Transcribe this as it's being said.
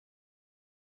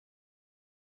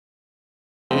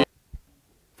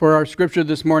For our scripture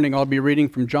this morning, I'll be reading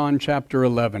from John chapter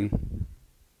 11,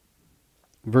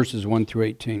 verses 1 through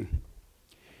 18.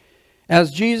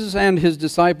 As Jesus and his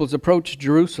disciples approached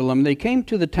Jerusalem, they came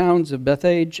to the towns of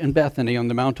Bethphage and Bethany on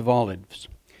the Mount of Olives.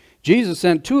 Jesus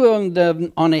sent two of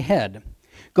them on ahead.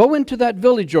 "Go into that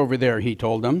village over there," he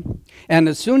told them, "and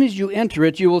as soon as you enter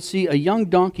it, you will see a young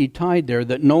donkey tied there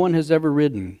that no one has ever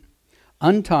ridden.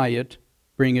 Untie it,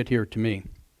 bring it here to me."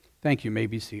 Thank you, may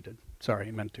be seated. Sorry,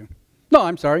 I meant to. No,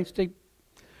 I'm sorry.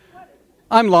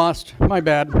 I'm lost. My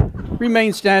bad.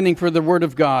 Remain standing for the word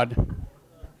of God.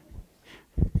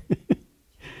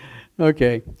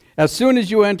 Okay. "As soon as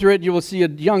you enter it, you will see a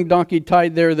young donkey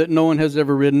tied there that no one has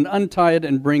ever ridden. Untie it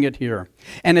and bring it here.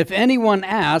 And if anyone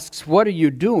asks, 'What are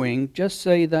you doing?' just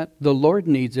say that the Lord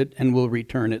needs it and will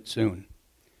return it soon."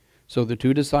 So the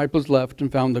two disciples left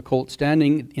and found the colt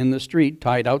standing in the street,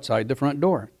 tied outside the front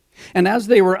door. And as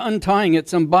they were untying it,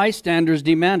 some bystanders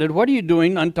demanded, "What are you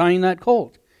doing untying that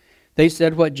colt?" They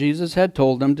said what Jesus had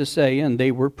told them to say, and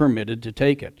they were permitted to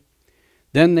take it.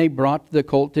 Then they brought the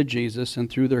colt to Jesus and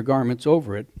threw their garments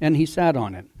over it, and he sat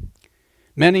on it.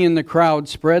 Many in the crowd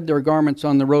spread their garments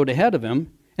on the road ahead of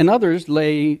him, and others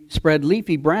spread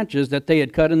leafy branches that they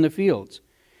had cut in the fields.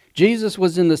 Jesus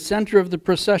was in the center of the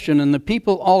procession, and the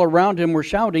people all around him were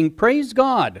shouting, "Praise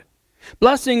God!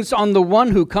 Blessings on the one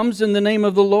who comes in the name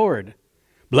of the Lord.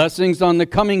 Blessings on the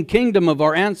coming kingdom of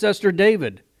our ancestor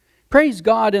David. Praise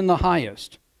God in the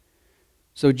highest."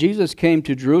 So Jesus came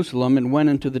to Jerusalem and went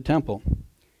into the temple.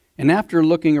 And after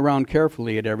looking around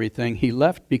carefully at everything, he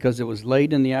left because it was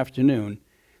late in the afternoon.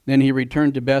 Then he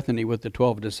returned to Bethany with the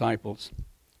 12 disciples.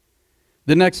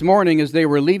 The next morning, as they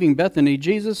were leaving Bethany,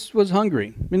 Jesus was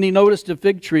hungry, and he noticed a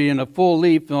fig tree and a full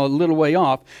leaf a little way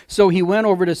off. So he went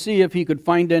over to see if he could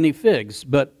find any figs,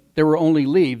 but there were only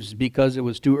leaves because it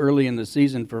was too early in the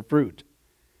season for fruit.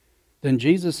 Then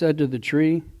Jesus said to the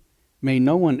tree, "May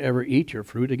no one ever eat your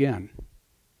fruit again."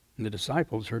 And the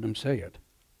disciples heard him say it.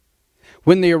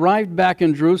 When they arrived back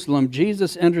in Jerusalem,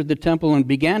 Jesus entered the temple and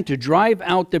began to drive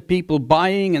out the people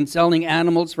buying and selling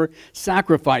animals for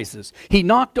sacrifices. He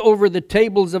knocked over the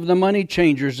tables of the money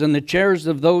changers and the chairs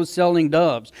of those selling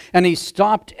doves, and he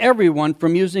stopped everyone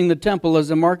from using the temple as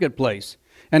a marketplace.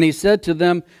 And he said to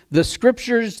them, "The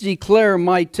scriptures declare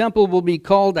my temple will be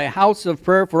called a house of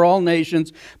prayer for all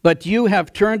nations, but you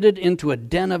have turned it into a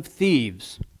den of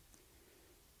thieves."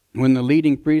 When the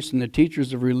leading priests and the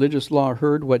teachers of religious law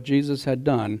heard what Jesus had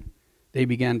done, they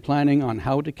began planning on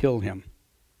how to kill him.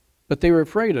 But they were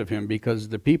afraid of him because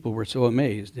the people were so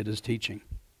amazed at his teaching.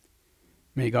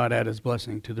 May God add his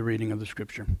blessing to the reading of the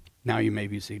scripture. Now you may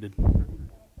be seated.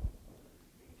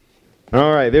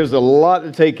 All right, there's a lot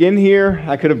to take in here.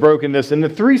 I could have broken this into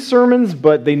 3 sermons,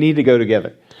 but they need to go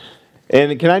together.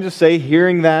 And can I just say,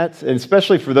 hearing that, and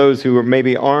especially for those who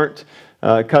maybe aren't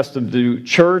accustomed to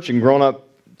church and grown up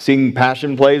seeing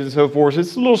passion plays and so forth,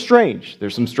 it's a little strange.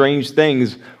 There's some strange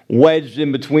things wedged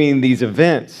in between these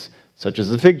events, such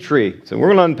as the fig tree. So we're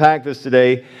going to unpack this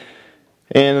today,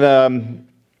 and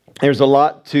there's a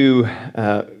lot to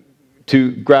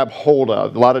grab hold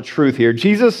of, a lot of truth here.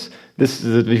 Jesus, this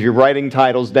is, if you're writing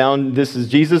titles down, this is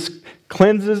Jesus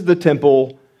cleanses the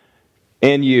temple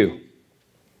and you.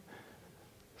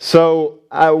 So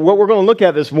what we're going to look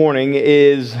at this morning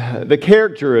is the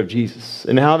character of Jesus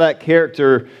and how that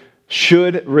character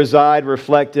should reside,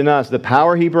 reflect in us, the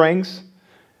power he brings,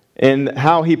 and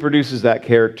how he produces that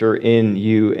character in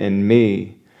you and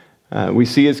me. We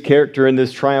see his character in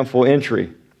this triumphal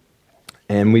entry,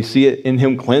 and we see it in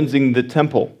him cleansing the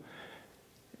temple,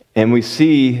 and we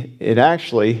see it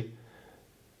actually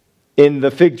in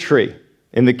the fig tree,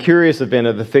 in the curious event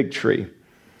of the fig tree.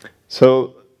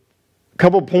 So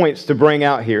couple points to bring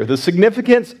out here. The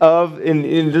significance of,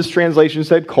 in this translation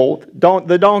said colt,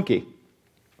 the donkey.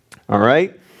 All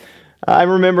right? I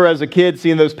remember as a kid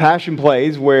seeing those passion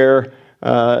plays where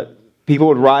people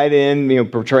would ride in,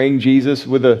 portraying Jesus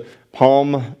with the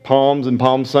palms and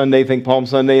Palm Sunday, think Palm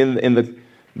Sunday, and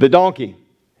the donkey.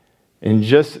 And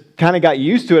just kind of got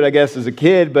used to it, I guess, as a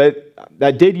kid, but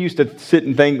I did used to sit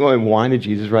and think, well, why did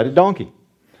Jesus ride a donkey?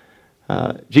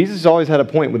 Jesus always had a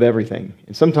point with everything.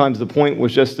 And sometimes the point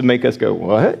was just to make us go,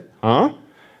 what? Huh?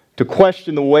 To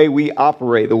question the way we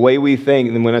operate, the way we think.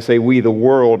 And when I say we, the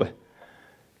world. It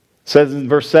says in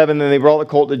verse 7, then they brought the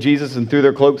colt to Jesus and threw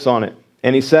their cloaks on it.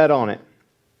 And he sat on it.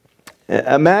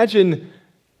 Imagine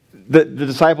the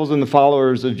disciples and the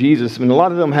followers of Jesus. I mean, a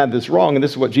lot of them had this wrong. And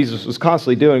this is what Jesus was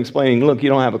constantly doing, explaining, look, you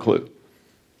don't have a clue.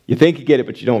 You think you get it,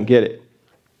 but you don't get it.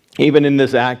 Even in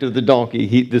this act of the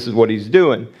donkey, this is what he's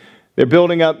doing. They're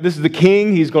building up, this is the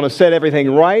king, he's going to set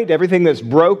everything right, everything that's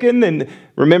broken. And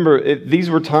remember, these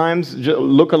were times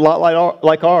look a lot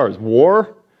like ours.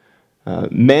 War,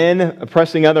 men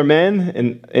oppressing other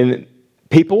men and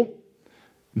people,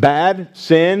 bad,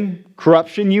 sin,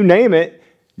 corruption, you name it.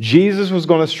 Jesus was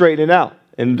going to straighten it out.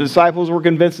 And the disciples were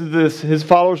convinced of this, his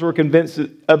followers were convinced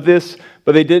of this,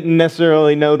 but they didn't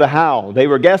necessarily know the how. They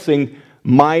were guessing,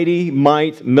 mighty,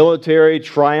 might, military,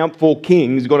 triumphal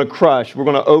king is going to crush. We're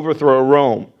going to overthrow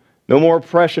Rome. No more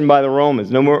oppression by the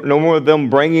Romans. No more of them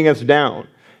bringing us down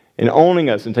and owning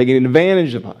us and taking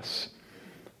advantage of us.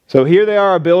 So here they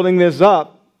are building this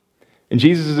up, and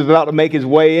Jesus is about to make his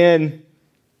way in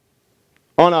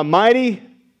on a mighty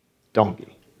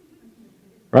donkey.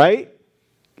 Right?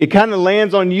 It kind of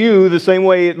lands on you the same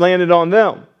way it landed on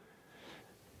them.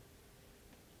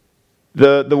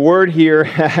 The word here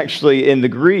actually in the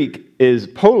Greek is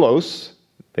polos,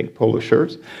 think polo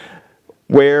shirts,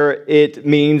 where it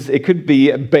means it could be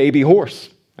a baby horse.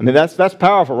 I mean, that's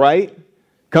powerful, right?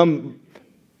 Come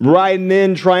riding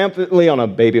in triumphantly on a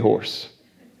baby horse.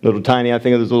 Little tiny, I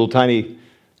think of those little tiny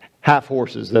half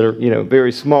horses that are,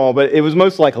 very small, but it was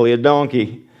most likely a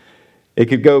donkey. It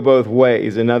could go both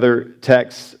ways, and other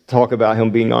texts talk about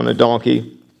him being on a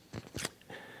donkey.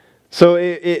 So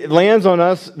it lands on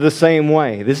us the same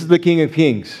way. This is the King of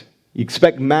Kings. You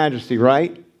expect majesty,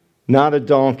 right? Not a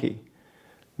donkey.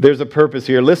 There's a purpose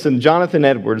here. Listen, Jonathan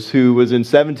Edwards, who was in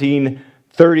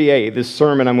 1738, this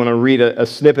sermon, I'm going to read a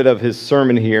snippet of his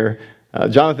sermon here.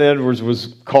 Jonathan Edwards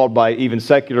was called by even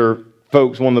secular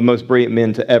folks one of the most brilliant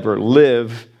men to ever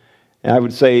live. And I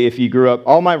would say if you grew up,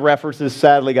 all my references,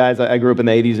 sadly, guys, I grew up in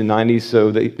the 80s and 90s,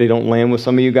 so they don't land with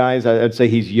some of you guys. I'd say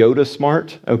he's Yoda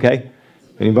smart, okay?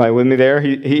 Anybody with me there?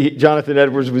 Jonathan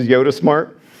Edwards was Yoda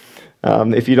smart.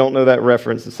 If you don't know that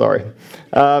reference, sorry.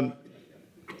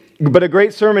 But a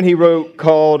great sermon he wrote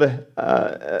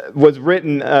was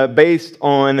written based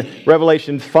on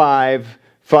Revelation 5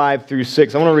 through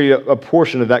 6. I want to read a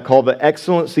portion of that called The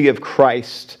Excellency of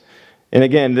Christ. And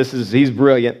again, he's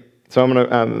brilliant. So I'm going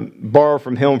to borrow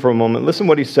from him for a moment. Listen to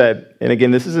what he said. And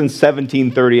again, this is in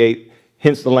 1738,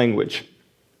 hence the language.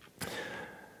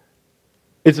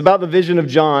 It's about the vision of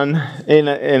John in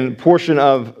a portion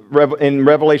of in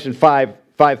Revelation 5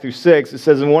 through 6. It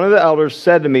says, "And one of the elders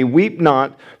said to me, 'Weep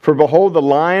not, for behold, the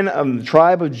Lion of the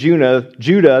tribe of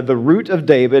Judah, the root of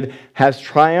David, has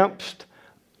triumphed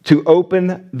to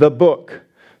open the book.'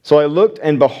 So I looked,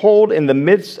 and behold, in the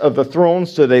midst of the throne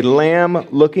stood a lamb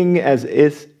looking as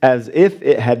if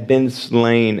it had been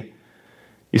slain."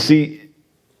 You see,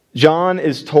 John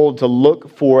is told to look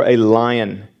for a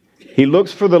lion. He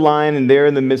looks for the lion, and there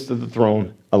in the midst of the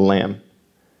throne, a lamb.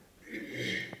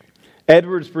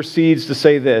 Edwards proceeds to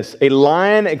say this: "A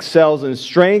lion excels in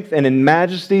strength and in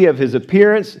majesty of his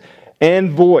appearance and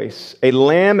voice. A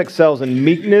lamb excels in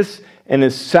meekness and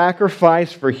is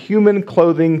sacrificed for human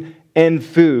clothing and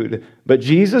food. But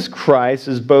Jesus Christ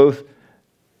is both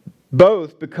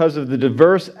because of the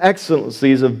diverse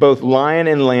excellencies of both lion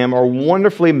and lamb are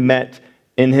wonderfully met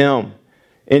in him.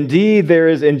 Indeed, there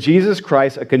is in Jesus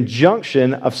Christ a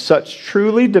conjunction of such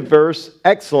truly diverse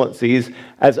excellencies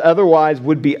as otherwise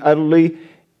would be utterly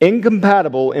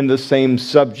incompatible in the same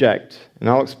subject." And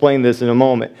I'll explain this in a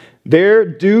moment. "There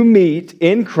do meet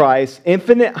in Christ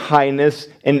infinite highness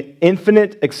and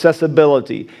infinite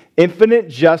accessibility, infinite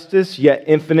justice yet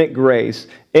infinite grace,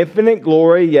 infinite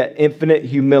glory yet infinite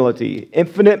humility,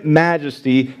 infinite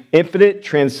majesty, infinite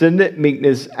transcendent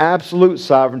meekness, absolute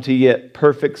sovereignty yet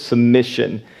perfect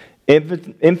submission,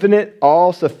 infinite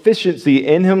all-sufficiency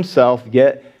in himself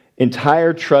yet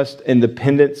entire trust and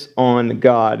dependence on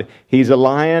God. He's a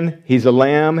lion, he's a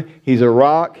lamb, he's a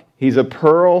rock, he's a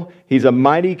pearl, he's a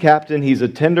mighty captain, he's a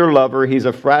tender lover, he's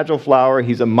a fragile flower,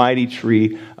 he's a mighty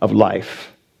tree of life."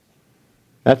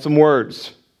 That's some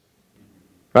words,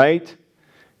 right?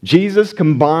 Jesus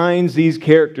combines these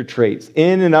character traits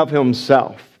in and of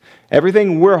himself.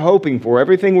 Everything we're hoping for,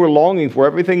 everything we're longing for,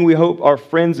 everything we hope our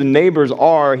friends and neighbors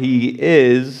are, he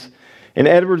is. And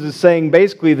Edwards is saying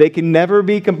basically they can never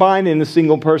be combined in a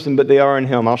single person, but they are in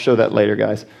him. I'll show that later,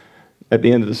 guys, at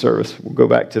the end of the service. We'll go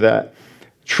back to that.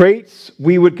 Traits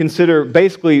we would consider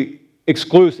basically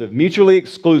exclusive, mutually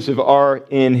exclusive, are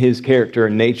in his character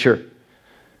and nature.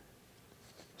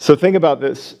 So think about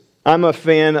this. I'm a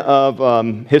fan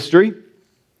of history,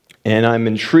 and I'm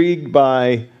intrigued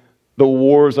by the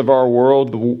wars of our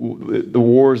world, the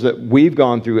wars that we've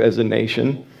gone through as a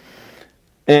nation.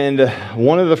 And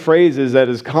one of the phrases that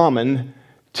is common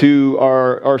to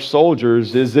our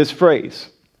soldiers is this phrase.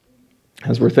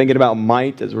 As we're thinking about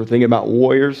might, as we're thinking about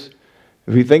warriors,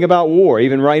 if we think about war,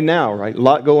 even right now, right, a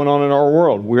lot going on in our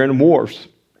world. We're in wars.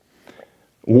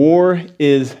 War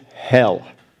is hell.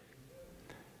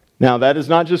 Now, that is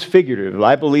not just figurative.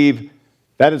 I believe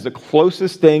that is the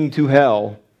closest thing to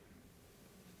hell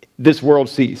this world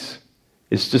sees.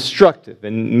 It's destructive.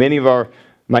 And many of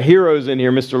my heroes in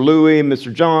here, Mr. Louis,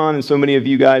 Mr. John, and so many of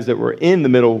you guys that were in the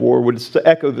middle of war would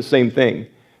echo the same thing.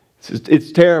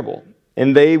 It's terrible.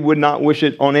 And they would not wish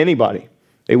it on anybody.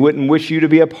 They wouldn't wish you to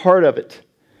be a part of it.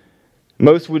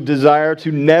 Most would desire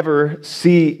to never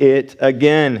see it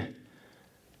again.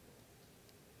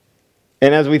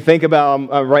 And as we think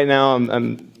about right now,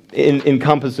 I'm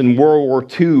encompassing World War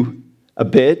II a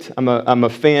bit. I'm a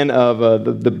fan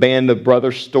of the Band of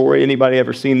Brothers story. Anybody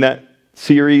ever seen that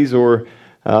series or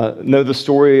know the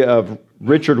story of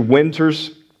Richard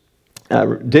Winters?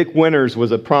 Dick Winters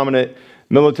was a prominent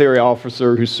military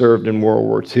officer who served in World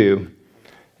War II.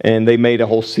 And they made a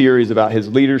whole series about his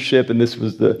leadership, and this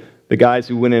was the guys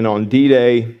who went in on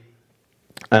D-Day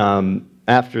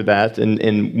after that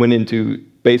and went into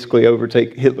basically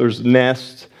overtake Hitler's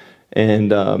nest. And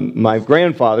my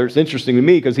grandfather, it's interesting to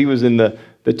me because he was in the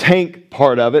tank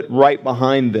part of it, right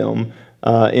behind them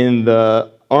in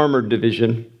the armored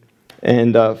division,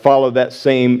 and followed that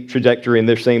same trajectory and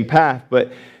their same path.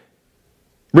 But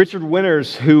Richard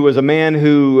Winters, who was a man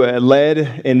who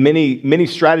led, and many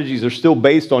strategies are still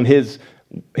based on his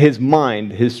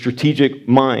mind, his strategic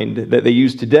mind that they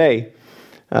use today.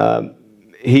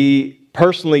 He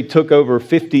personally took over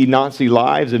 50 Nazi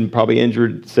lives and probably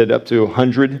injured, said up to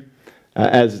 100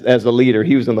 as a leader.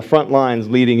 He was on the front lines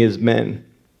leading his men.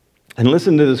 And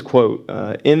listen to this quote.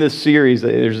 In this series,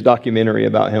 there's a documentary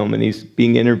about him, and he's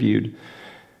being interviewed.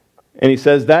 And he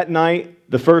says, that night,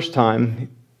 the first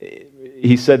time,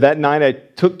 he said, that night I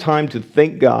took time to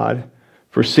thank God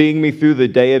for seeing me through the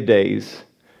day of days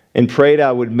and prayed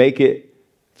I would make it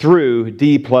through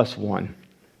D+1.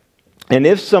 And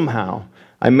if somehow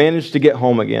I managed to get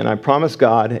home again, I promised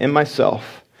God and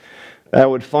myself that I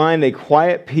would find a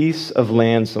quiet piece of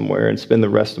land somewhere and spend the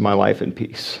rest of my life in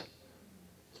peace.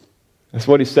 That's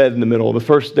what he said in the middle. The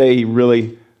first day he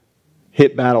really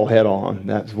hit battle head on.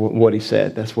 That's what he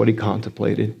said. That's what he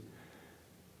contemplated.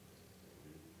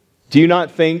 Do you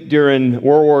not think during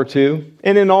World War II,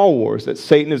 and in all wars, that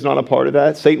Satan is not a part of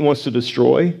that? Satan wants to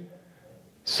destroy.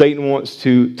 Satan wants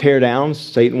to tear down.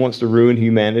 Satan wants to ruin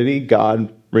humanity.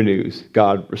 God renews.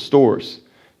 God restores.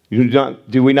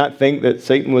 Do we not think that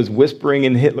Satan was whispering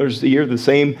in Hitler's ear the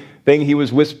same thing he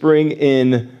was whispering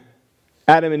in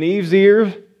Adam and Eve's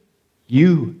ear?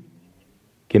 You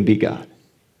can be God.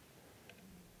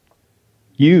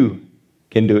 You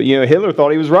can do it. You know, Hitler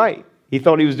thought he was right. He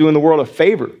thought he was doing the world a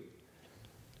favor.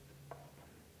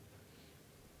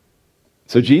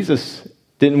 So Jesus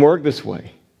didn't work this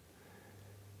way.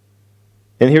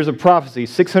 And here's a prophecy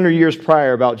 600 years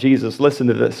prior about Jesus. Listen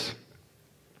to this.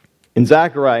 In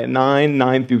Zechariah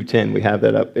 9 through 10, we have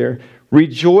that up there.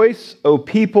 Rejoice, O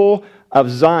people of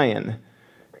Zion.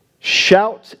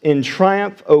 Shout in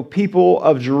triumph, O people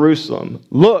of Jerusalem.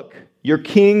 Look, your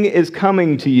king is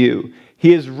coming to you.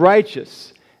 He is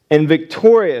righteous and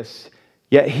victorious,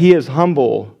 yet he is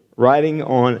humble, riding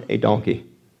on a donkey.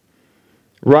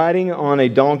 Riding on a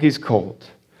donkey's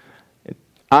colt.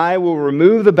 I will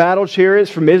remove the battle chariots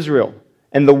from Israel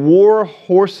and the war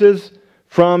horses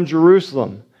from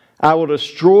Jerusalem. I will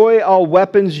destroy all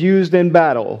weapons used in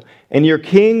battle, and your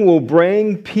king will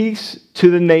bring peace to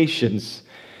the nations.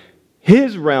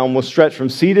 His realm will stretch from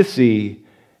sea to sea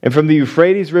and from the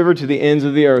Euphrates River to the ends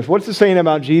of the earth. What's it saying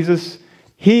about Jesus?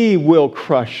 He will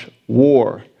crush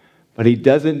war, but he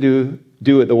doesn't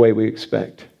do it the way we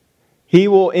expect. He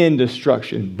will end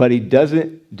destruction, but he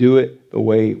doesn't do it the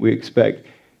way we expect.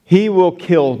 He will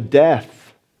kill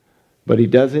death, but he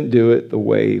doesn't do it the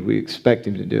way we expect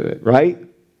him to do it, right?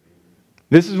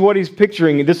 This is what he's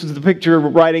picturing. This is the picture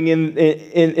of riding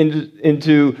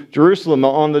into Jerusalem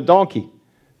on the donkey.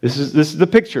 This is the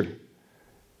picture.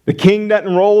 The king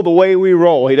doesn't roll the way we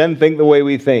roll. He doesn't think the way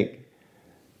we think.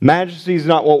 Majesty is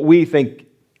not what we think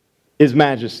is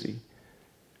majesty.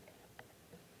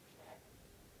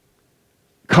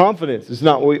 Confidence is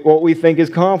not what we think is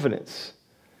confidence.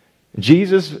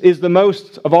 Jesus is the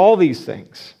most of all these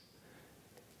things.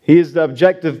 He is the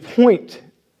objective point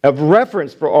of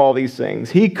reference for all these things.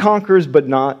 He conquers, but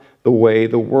not the way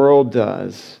the world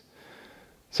does.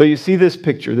 So you see this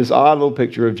picture, this odd little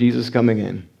picture of Jesus coming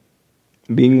in,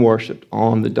 being worshipped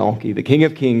on the donkey. The King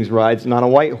of Kings rides not a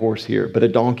white horse here, but a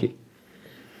donkey.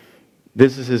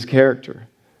 This is his character.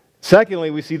 Secondly,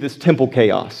 we see this temple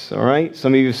chaos, all right?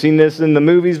 Some of you have seen this in the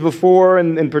movies before,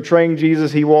 and portraying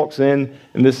Jesus, he walks in,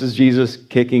 and this is Jesus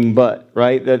kicking butt,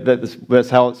 right? That's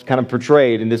how it's kind of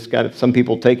portrayed, and this some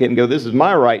people take it and go, this is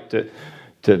my right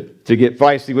to get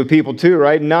feisty with people too,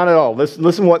 right? Not at all.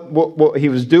 Listen what he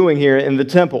was doing here in the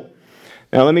temple.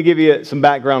 Now, let me give you some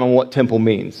background on what temple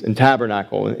means and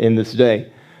tabernacle in this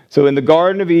day. So in the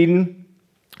Garden of Eden,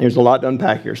 there's a lot to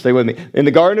unpack here. Stay with me. In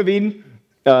the Garden of Eden,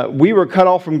 we were cut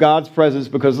off from God's presence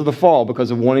because of the fall,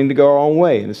 because of wanting to go our own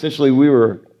way. And essentially, we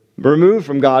were removed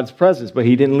from God's presence, but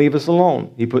he didn't leave us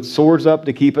alone. He put swords up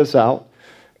to keep us out.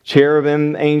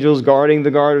 Cherubim, angels guarding the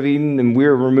Garden of Eden, and we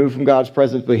were removed from God's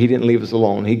presence, but he didn't leave us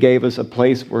alone. He gave us a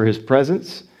place where his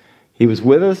presence, he was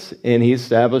with us, and he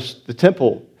established the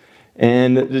temple.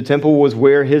 And the temple was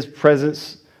where his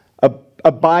presence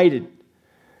abided.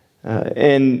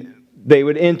 And they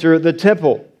would enter the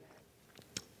temple.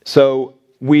 So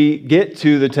we get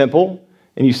to the temple,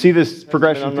 and you see this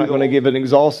progression. I'm not going to give an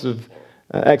exhaustive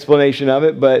explanation of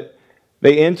it, but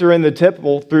they enter in the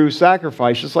temple through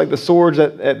sacrifice, just like the swords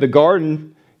at the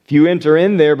garden. If you enter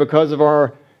in there because of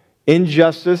our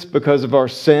injustice, because of our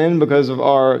sin, because of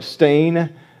our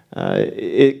stain,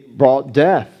 it brought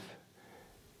death.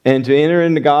 And to enter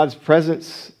into God's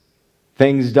presence,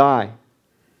 things die.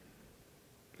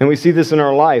 And we see this in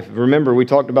our life. Remember, we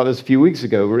talked about this a few weeks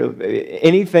ago.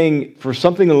 Anything, for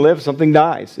something to live, something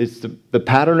dies. It's the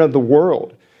pattern of the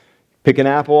world. Pick an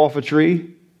apple off a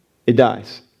tree, it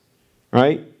dies.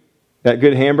 Right? That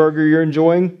good hamburger you're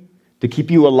enjoying to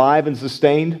keep you alive and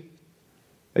sustained,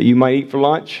 that you might eat for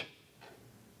lunch,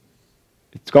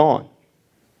 it's gone.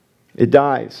 It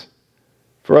dies.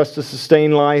 For us to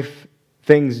sustain life,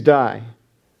 things die.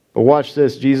 But watch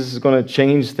this. Jesus is going to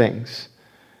change things.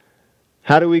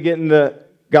 How do we get into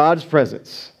God's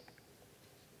presence?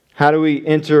 How do we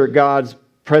enter God's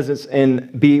presence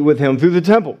and be with him? Through the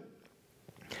temple.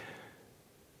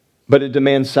 But it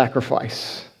demands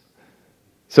sacrifice.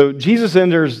 So Jesus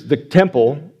enters the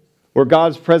temple where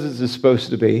God's presence is supposed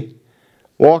to be,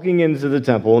 walking into the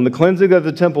temple. And the cleansing of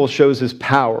the temple shows his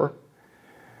power.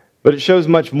 But it shows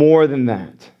much more than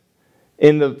that.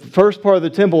 In the first part of the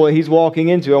temple that he's walking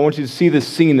into, I want you to see this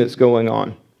scene that's going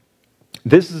on.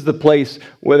 This is the place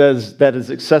that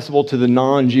is accessible to the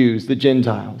non-Jews, the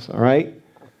Gentiles, all right?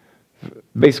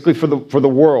 Basically for the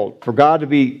world, for God to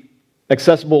be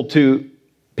accessible to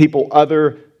people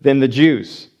other than the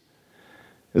Jews.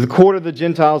 The court of the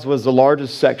Gentiles was the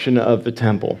largest section of the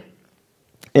temple,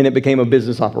 and it became a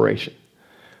business operation.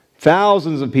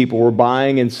 Thousands of people were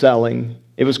buying and selling.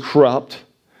 It was corrupt,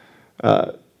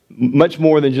 much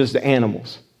more than just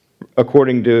animals,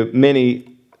 according to many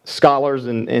scholars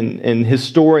and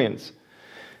historians.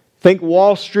 Think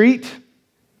Wall Street.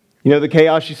 You know the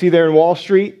chaos you see there in Wall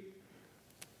Street?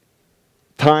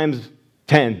 Times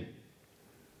 10.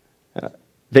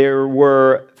 There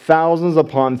were thousands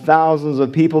upon thousands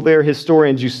of people there.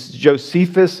 Historian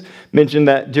Josephus mentioned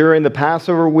that during the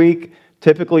Passover week,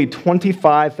 typically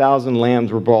 25,000 lambs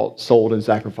were sold and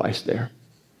sacrificed there.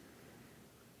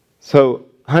 So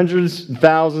hundreds and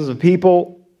thousands of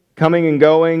people coming and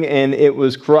going, and it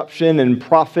was corruption and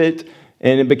profit,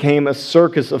 and it became a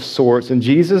circus of sorts. And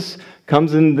Jesus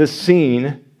comes in this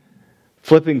scene,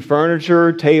 flipping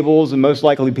furniture, tables, and most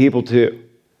likely people too.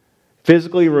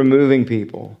 Physically removing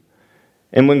people.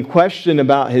 And when questioned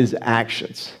about his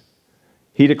actions,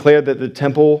 he declared that the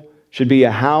temple should be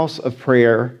a house of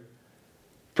prayer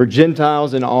for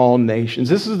Gentiles in all nations.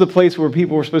 This is the place where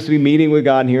people were supposed to be meeting with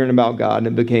God and hearing about God, and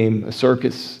it became a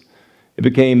circus. It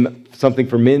became something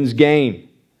for men's gain.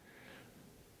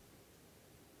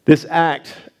 This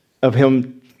act of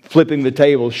him flipping the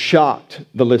table shocked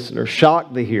the listeners,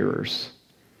 shocked the hearers.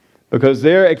 Because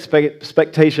their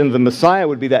expectation of the Messiah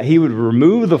would be that he would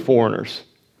remove the foreigners,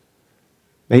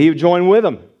 that he would join with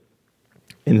them.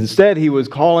 And instead, he was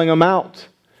calling them out,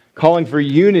 calling for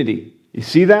unity. You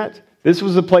see that? This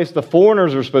was the place the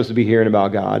foreigners were supposed to be hearing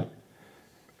about God.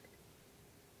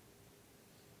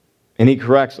 And he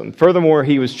corrects them. Furthermore,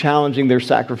 he was challenging their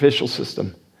sacrificial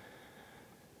system,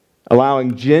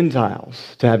 allowing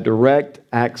Gentiles to have direct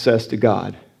access to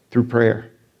God through prayer.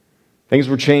 Things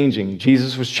were changing.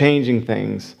 Jesus was changing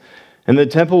things. And the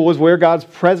temple was where God's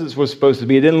presence was supposed to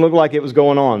be. It didn't look like it was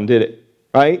going on, did it?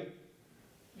 Right?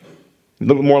 It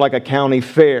looked more like a county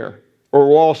fair or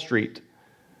Wall Street.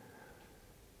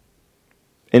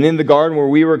 And in the garden where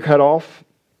we were cut off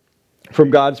from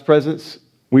God's presence,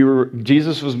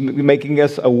 Jesus was making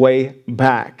us a way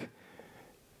back.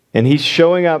 And he's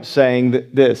showing up saying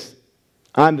this,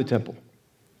 I'm the temple.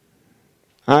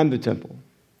 I'm the temple.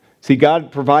 See,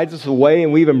 God provides us a way,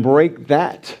 and we even break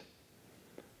that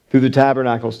through the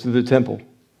tabernacles, through the temple.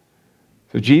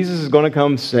 So Jesus is going to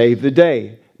come save the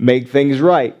day, make things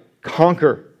right,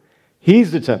 conquer.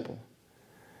 He's the temple.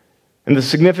 And the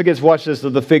significance, watch this,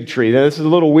 of the fig tree. Now, this is a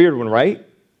little weird one, right?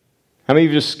 How many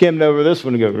of you just skimmed over this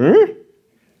one and go,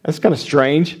 that's kind of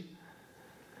strange?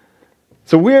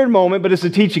 It's a weird moment, but it's a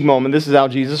teaching moment. This is how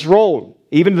Jesus rolled.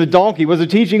 Even the donkey was a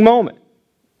teaching moment.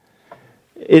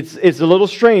 It's a little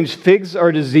strange. Figs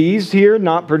are diseased here,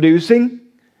 not producing.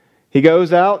 He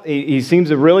goes out. He seems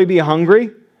to really be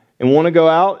hungry and want to go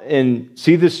out and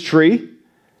see this tree.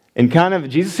 And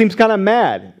Jesus seems kind of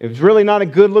mad. It's really not a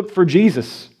good look for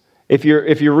Jesus if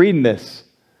you're reading this.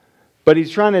 But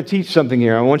he's trying to teach something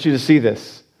here. I want you to see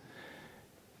this.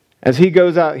 As he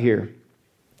goes out here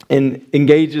and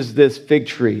engages this fig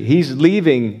tree, he's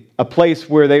leaving a place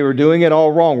where they were doing it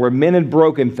all wrong, where men had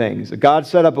broken things. God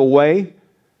set up a way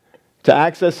to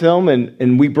access him,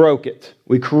 and we broke it.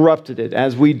 We corrupted it,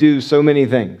 as we do so many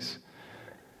things.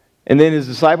 And then his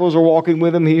disciples are walking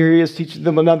with him. Here he is teaching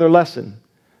them another lesson.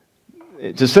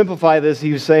 To simplify this,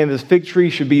 he was saying this fig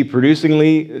tree should be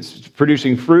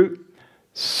producing fruit,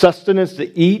 sustenance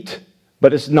to eat,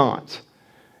 but it's not.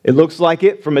 It looks like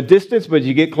it from a distance, but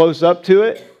you get close up to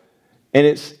it, and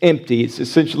it's empty. It's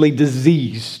essentially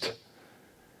diseased.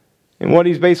 And what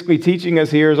he's basically teaching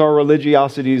us here is our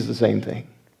religiosity is the same thing.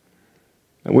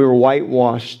 And we were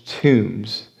whitewashed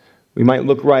tombs. We might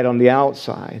look right on the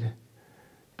outside,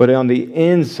 but on the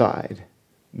inside,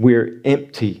 we're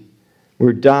empty.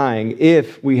 We're dying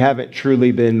if we haven't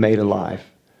truly been made alive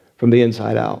from the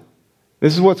inside out.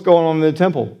 This is what's going on in the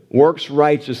temple. Works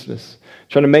righteousness.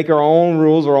 Trying to make our own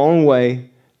rules, our own way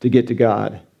to get to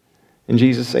God. And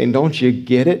Jesus saying, don't you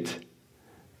get it?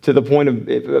 To the point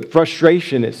of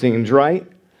frustration, it seems, right?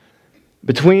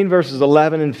 Between verses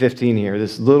 11 and 15 here,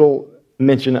 this little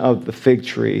mention of the fig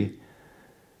tree.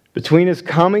 Between his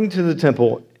coming to the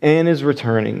temple and his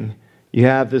returning, you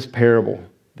have this parable,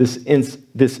 this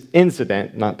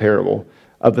incident, not parable,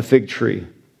 of the fig tree,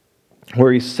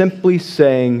 where he's simply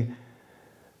saying,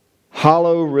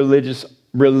 hollow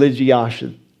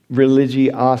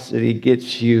religiosity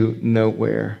gets you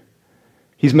nowhere.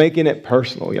 He's making it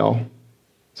personal, y'all.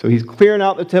 So he's clearing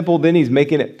out the temple, then he's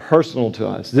making it personal to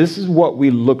us. This is what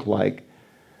we look like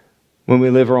when we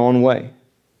live our own way,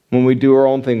 when we do our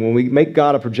own thing, when we make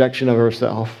God a projection of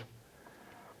ourselves.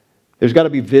 There's got to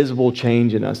be visible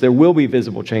change in us. There will be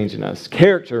visible change in us.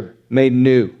 Character made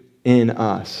new in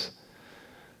us.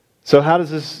 So how does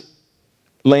this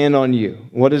land on you?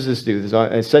 What does this do?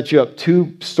 I set you up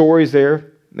 2 stories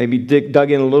there, maybe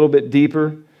dug in a little bit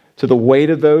deeper to the weight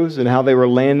of those and how they were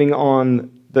landing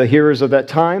on the hearers of that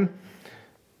time.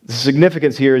 The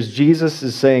significance here is Jesus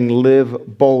is saying,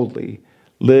 live boldly,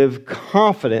 live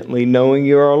confidently, knowing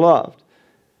you are loved,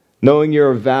 knowing you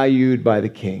are valued by the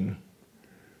King.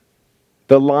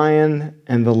 The lion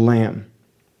and the lamb.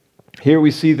 Here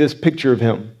we see this picture of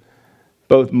him,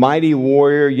 both mighty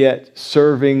warrior yet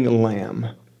serving lamb.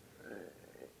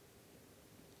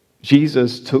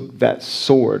 Jesus took that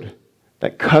sword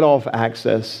that cut off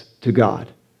access to God.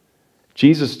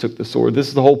 Jesus took the sword. This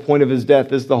is the whole point of his death.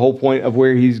 This is the whole point of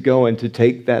where he's going, to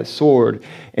take that sword.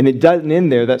 And it doesn't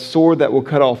end there. That sword that will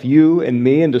cut off you and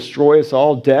me and destroy us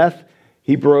all, death,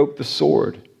 he broke the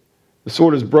sword. The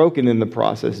sword is broken in the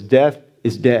process. Death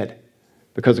is dead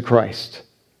because of Christ.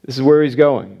 This is where he's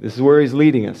going. This is where he's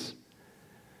leading us.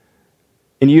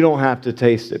 And you don't have to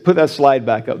taste it. Put that slide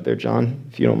back up there, John,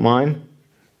 if you don't mind.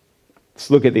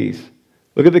 Let's look at these.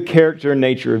 Look at the character and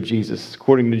nature of Jesus,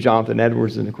 according to Jonathan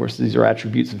Edwards, and of course these are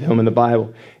attributes of him in the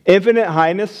Bible. Infinite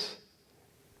highness,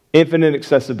 infinite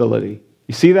accessibility.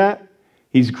 You see that?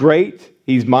 He's great,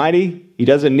 he's mighty, he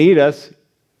doesn't need us,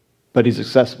 but he's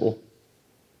accessible.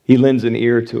 He lends an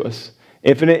ear to us.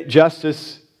 Infinite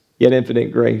justice, yet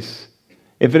infinite grace.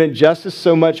 Infinite justice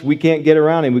so much we can't get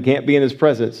around him, we can't be in his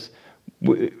presence.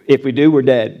 If we do, we're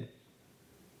dead.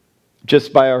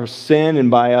 Just by our sin and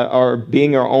by our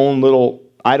being our own little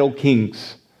idol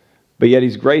kings. But yet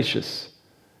he's gracious.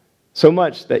 So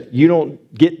much that you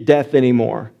don't get death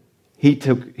anymore. He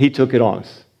took it on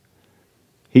us.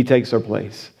 He takes our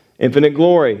place. Infinite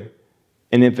glory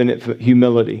and infinite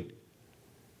humility.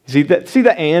 See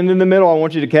the and in the middle I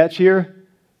want you to catch here?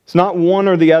 It's not one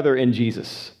or the other in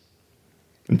Jesus.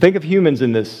 And think of humans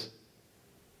in this.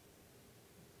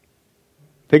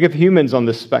 Think of humans on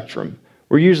this spectrum.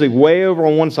 We're usually way over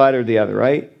on one side or the other,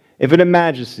 right? Infinite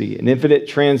majesty and infinite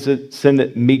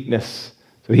transcendent meekness.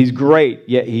 So he's great,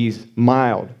 yet he's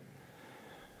mild.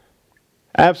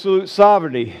 Absolute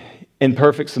sovereignty and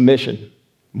perfect submission.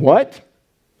 What?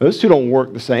 Those two don't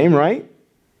work the same, right?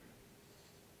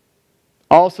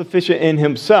 All sufficient in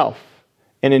himself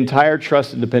and entire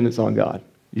trust and dependence on God.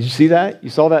 Did you see that? You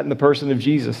saw that in the person of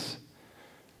Jesus.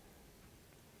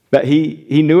 That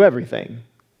he knew everything.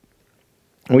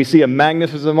 And we see a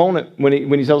magnificent moment when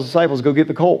he tells the disciples, go get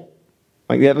the colt.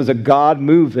 Like that was a God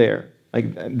move there.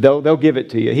 Like, they'll give it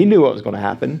to you. He knew what was going to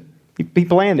happen. He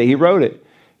planned it. He wrote it.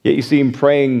 Yet you see him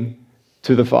praying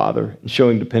to the Father and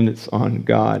showing dependence on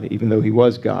God, even though he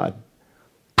was God.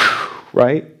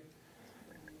 Right?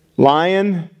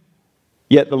 Lion,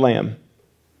 yet the lamb.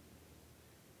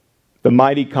 The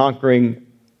mighty conquering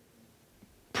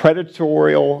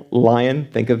predatorial lion,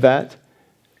 think of that.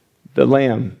 The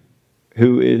lamb,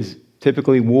 who is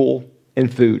typically wool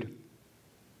and food.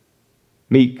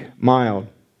 Meek, mild,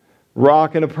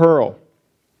 rock and a pearl,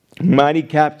 mighty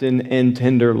captain and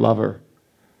tender lover.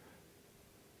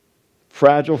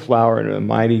 Fragile flower in a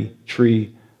mighty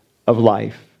tree of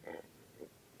life.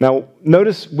 Now,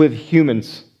 notice with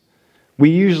humans,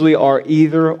 we usually are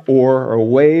either or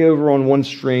way over on one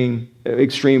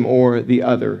extreme or the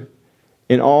other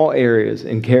in all areas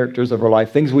and characters of our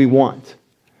life, things we want.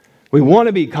 We want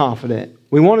to be confident.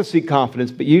 We want to seek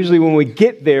confidence, but usually when we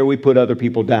get there, we put other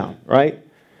people down, right?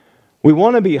 We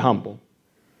want to be humble,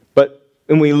 but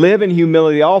when we live in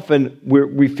humility, often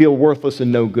we feel worthless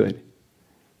and no good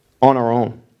on our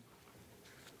own.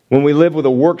 When we live with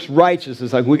a works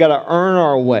righteousness, like we got to earn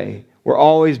our way, we're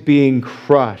always being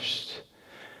crushed.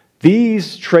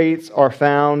 These traits are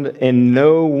found in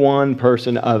no one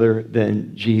person other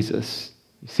than Jesus.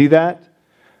 You see that?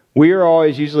 We are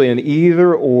always usually an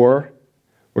either or.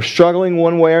 We're struggling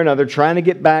one way or another, trying to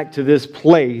get back to this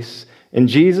place. And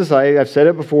Jesus, I've said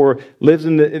it before,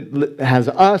 has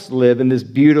us live in this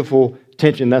beautiful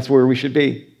tension. That's where we should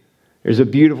be. There's a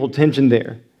beautiful tension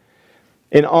there.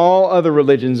 In all other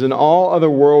religions, in all other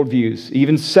worldviews,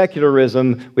 even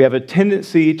secularism, we have a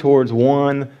tendency towards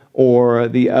one or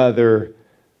the other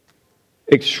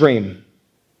extreme.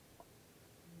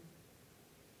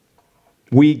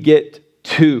 We get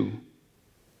two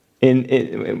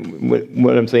in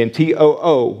what I'm saying,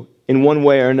 TOO, in one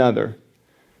way or another.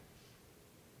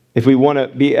 If we want to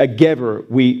be a giver,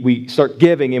 we start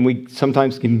giving, and we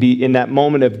sometimes can be in that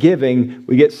moment of giving,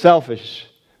 we get selfish,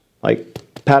 like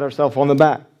pat ourselves on the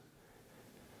back.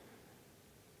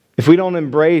 If we don't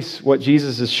embrace what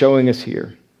Jesus is showing us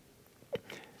here,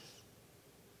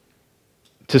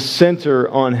 to center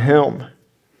on Him,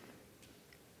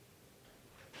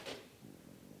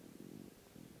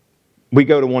 we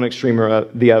go to one extreme or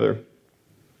the other.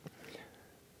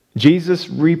 Jesus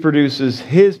reproduces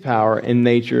His power and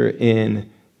nature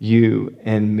in you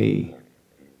and me.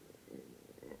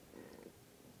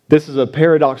 This is a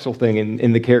paradoxical thing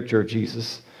in the character of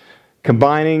Jesus,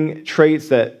 combining traits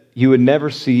that you would never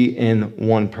see in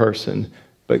one person,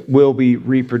 but will be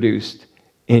reproduced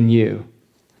in you.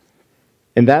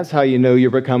 And that's how you know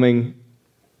you're becoming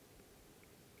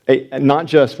not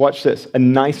just, watch this, a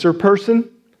nicer person,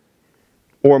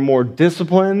 or a more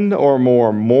disciplined or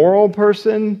more moral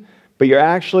person, but you're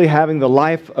actually having the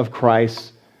life of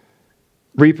Christ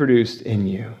reproduced in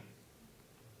you.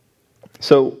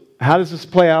 So, how does this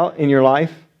play out in your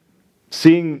life?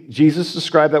 Seeing Jesus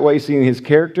described that way, seeing His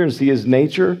character and see His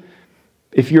nature.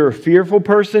 If you're a fearful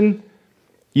person,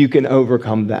 you can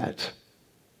overcome that.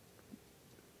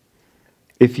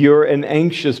 If you're an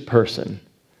anxious person,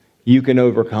 you can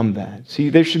overcome that. See,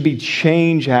 there should be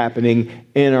change happening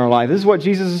in our life. This is what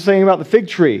Jesus is saying about the fig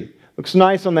tree. Looks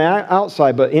nice on the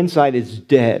outside, but inside it's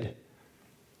dead.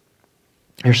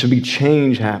 There should be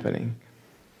change happening.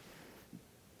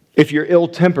 If you're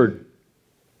ill-tempered,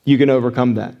 you can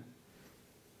overcome that.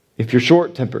 If you're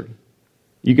short-tempered,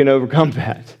 you can overcome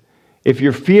that. If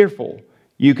you're fearful,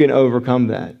 you can overcome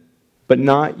that. But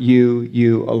not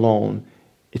you alone.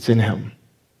 It's in Him.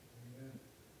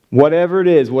 Whatever it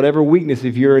is, whatever weakness,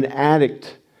 if you're an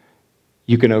addict,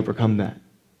 you can overcome that.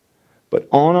 But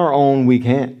on our own, we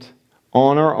can't.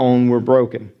 On our own, we're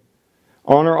broken.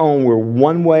 On our own, we're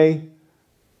one way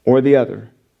or the other.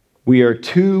 We are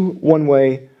two one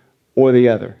way or the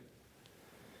other.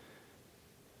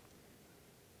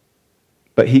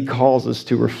 But He calls us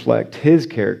to reflect His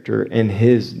character and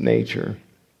His nature.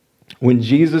 When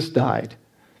Jesus died,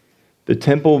 the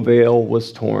temple veil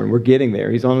was torn. We're getting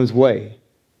there. He's on His way.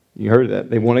 You heard that.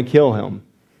 They want to kill Him.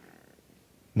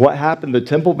 What happened? The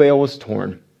temple veil was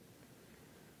torn.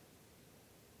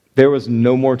 There was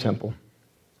no more temple.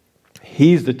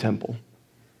 He's the temple.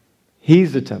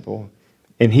 He's the temple.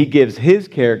 And He gives His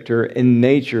character and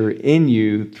nature in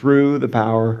you through the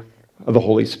power of the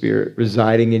Holy Spirit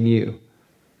residing in you.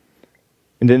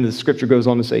 And then the scripture goes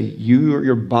on to say,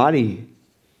 your body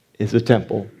is a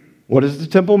temple. What does the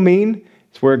temple mean?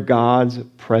 It's where God's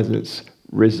presence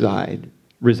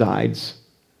resides.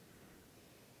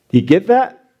 Do you get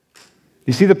that?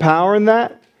 You see the power in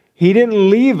that? He didn't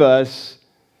leave us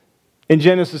in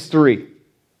Genesis 3.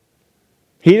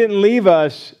 He didn't leave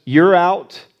us, you're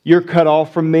out, you're cut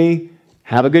off from me,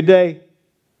 Have a good day.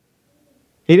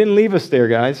 He didn't leave us there,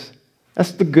 guys.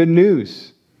 That's the good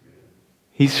news.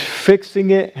 He's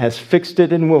fixing it, has fixed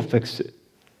it, and will fix it.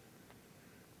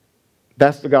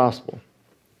 That's the gospel.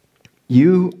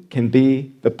 You can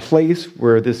be the place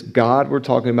where this God we're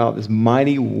talking about, this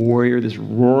mighty warrior, this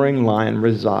roaring lion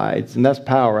resides. And that's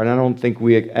power. And I don't think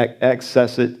we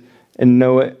access it and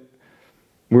know it.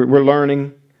 We're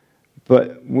learning,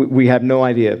 but we have no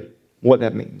idea what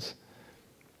that means.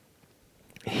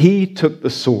 He took the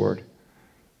sword.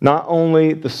 Not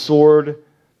only the sword,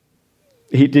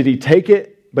 did he take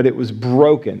it, but it was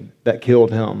broken that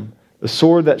killed him. The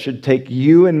sword that should take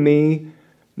you and me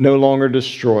no longer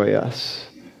destroy us.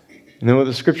 You know what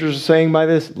the scriptures are saying by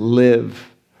this?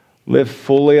 Live. Live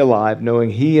fully alive,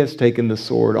 knowing he has taken the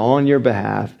sword on your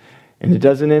behalf. And it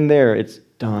doesn't end there. It's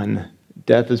done.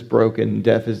 Death is broken.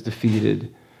 Death is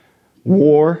defeated.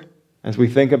 War, as we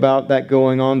think about that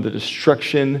going on, the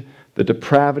destruction, the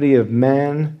depravity of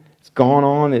man, it's gone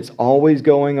on. It's always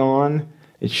going on.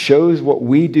 It shows what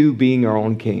we do being our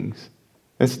own kings.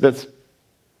 That's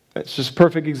just a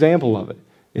perfect example of it.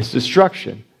 It's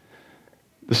destruction.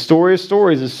 The story of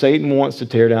stories is Satan wants to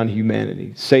tear down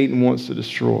humanity. Satan wants to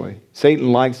destroy.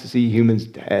 Satan likes to see humans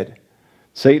dead.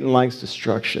 Satan likes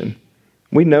destruction.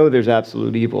 We know there's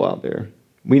absolute evil out there.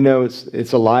 We know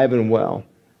it's alive and well.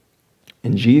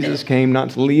 And Jesus came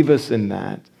not to leave us in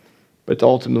that, but to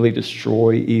ultimately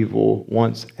destroy evil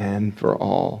once and for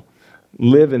all.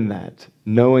 Live in that,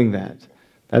 knowing that.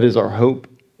 That is our hope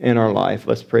in our life.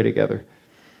 Let's pray together.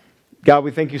 God,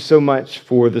 we thank you so much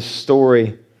for the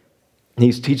story,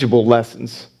 these teachable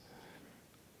lessons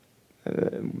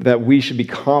that we should be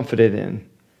confident in.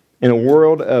 In a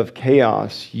world of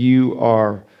chaos, you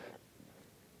are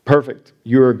perfect.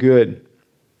 You are good.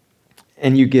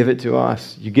 And you give it to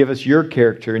us. You give us your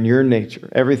character and your nature,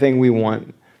 everything we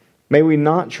want. May we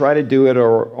not try to do it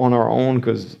on our own,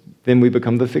 because then we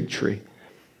become the fig tree.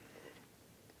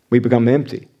 We become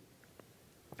empty.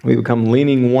 We become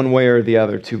leaning one way or the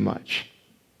other too much.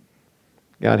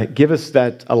 God, give us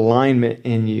that alignment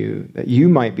in you, that you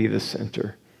might be the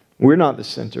center. We're not the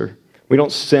center. We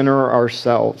don't center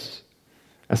ourselves,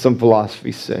 as some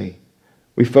philosophies say.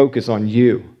 We focus on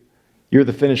you. You're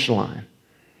the finish line.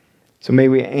 So may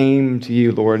we aim to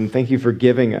you, Lord, and thank you for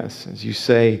giving us. As you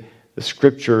say, the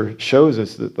Scripture shows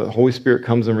us that the Holy Spirit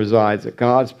comes and resides, that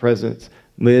God's presence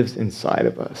lives inside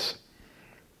of us.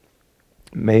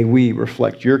 May we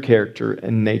reflect your character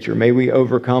and nature. May we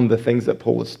overcome the things that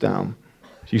pull us down.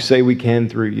 You say we can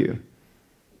through you.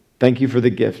 Thank you for the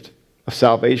gift of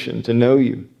salvation, to know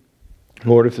you.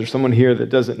 Lord, if there's someone here that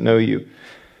doesn't know you,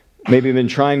 maybe been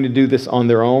trying to do this on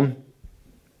their own,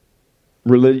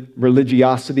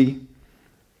 religiosity,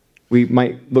 we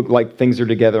might look like things are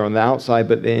together on the outside,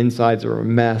 but the insides are a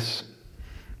mess.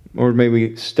 Lord, may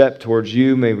we step towards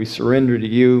you. May we surrender to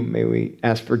you. May we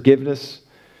ask forgiveness.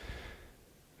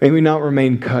 May we not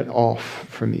remain cut off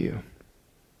from you,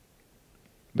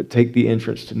 but take the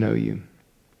entrance to know you.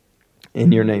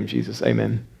 In your name, Jesus,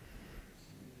 amen.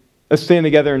 Let's stand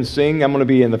together and sing. I'm going to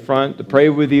be in the front to pray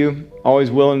with you, always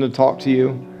willing to talk to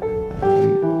you.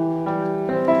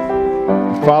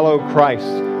 Follow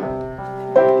Christ.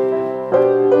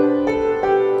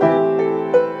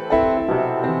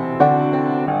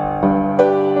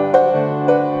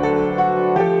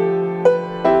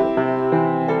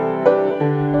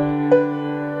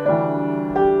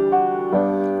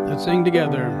 Let's sing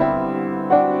together.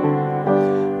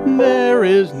 There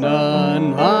is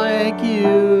none like you.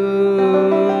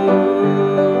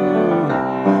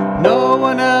 No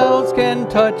one else can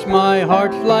touch my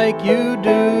heart like you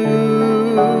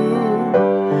do.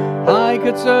 I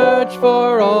could search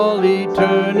for all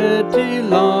eternity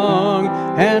long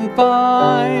and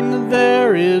find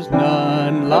there is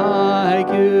none like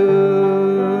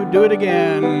you. Do it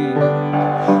again.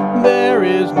 There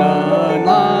is none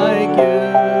like you.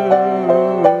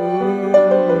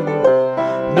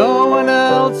 No one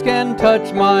else can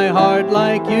touch my heart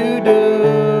like you do.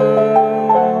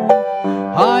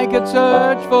 I could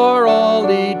search for all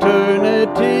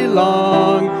eternity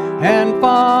long and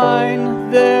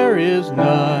find there is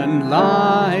none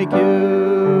like you.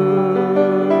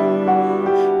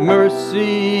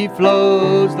 Mercy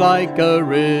flows like a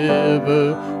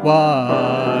river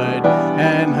wide,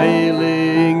 and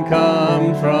healing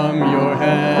comes from your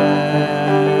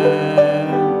hand.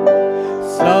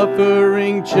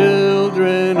 Suffering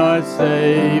children are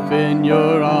safe in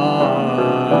your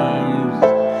arms.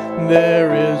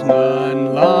 There is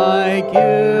none like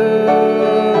you.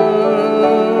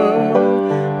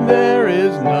 There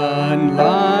is none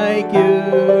like you.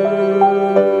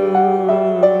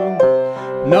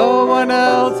 No one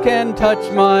else can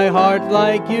touch my heart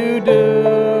like you do.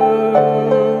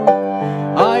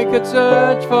 I could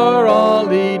search for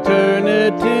all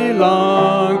eternity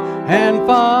long and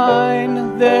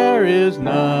find there is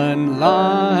none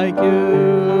like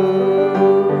you.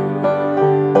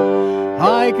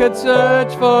 I could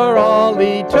search for all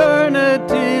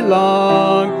eternity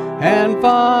long and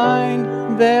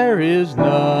find there is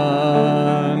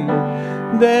none,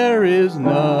 there is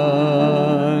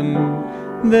none,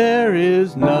 there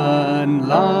is none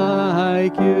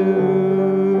like you.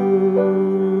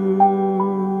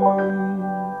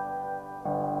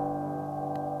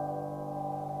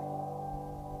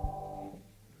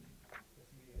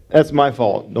 That's my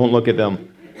fault. Don't look at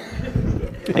them.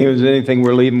 I think if there's anything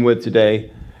we're leaving with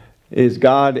today is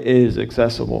God is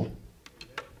accessible.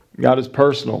 God is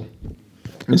personal.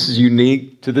 This is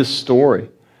unique to this story.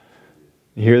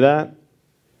 You hear that?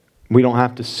 We don't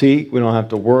have to seek. We don't have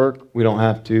to work. We don't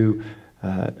have to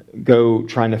go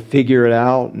trying to figure it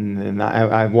out. And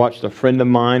I watched a friend of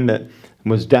mine that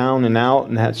was down and out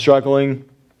and had struggling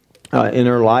in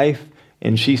her life.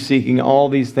 And she's seeking all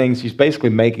these things. She's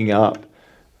basically making up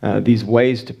these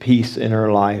ways to peace in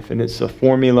her life. And it's a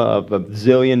formula of a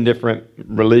zillion different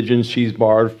religions she's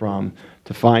borrowed from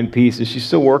to find peace. And she's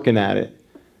still working at it.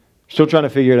 Still trying to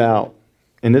figure it out.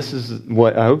 And this is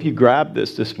what, I hope you grabbed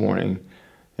this morning.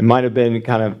 It might have been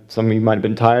kind of, some of you might have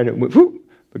been tired.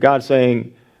 But God's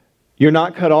saying, you're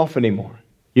not cut off anymore.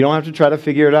 You don't have to try to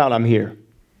figure it out. I'm here.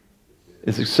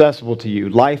 It's accessible to you.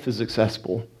 Life is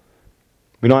accessible.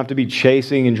 We don't have to be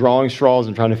chasing and drawing straws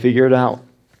and trying to figure it out.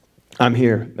 I'm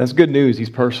here. That's good news. He's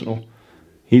personal.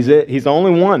 He's it. He's the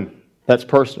only one that's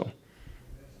personal.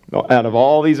 Out of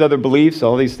all these other beliefs,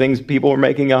 all these things people are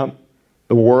making up,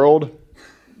 the world,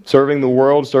 serving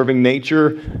nature,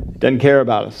 doesn't care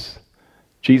about us.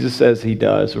 Jesus says he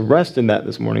does. So rest in that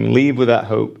this morning. Leave with that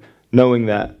hope, knowing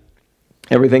that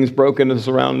everything's broken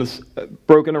around us.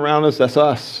 That's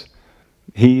us.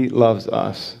 He loves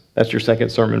us. That's your second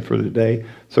sermon for the day.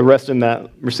 So rest in that.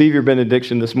 Receive your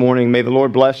benediction this morning. May the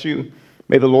Lord bless you.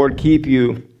 May the Lord keep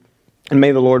you. And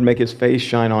may the Lord make his face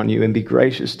shine on you and be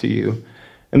gracious to you.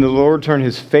 And the Lord turn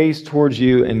his face towards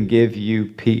you and give you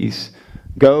peace.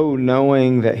 Go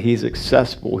knowing that he's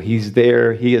accessible. He's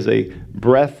there. He is a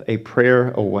breath, a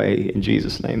prayer away. In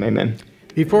Jesus' name, amen.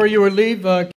 Before you leave,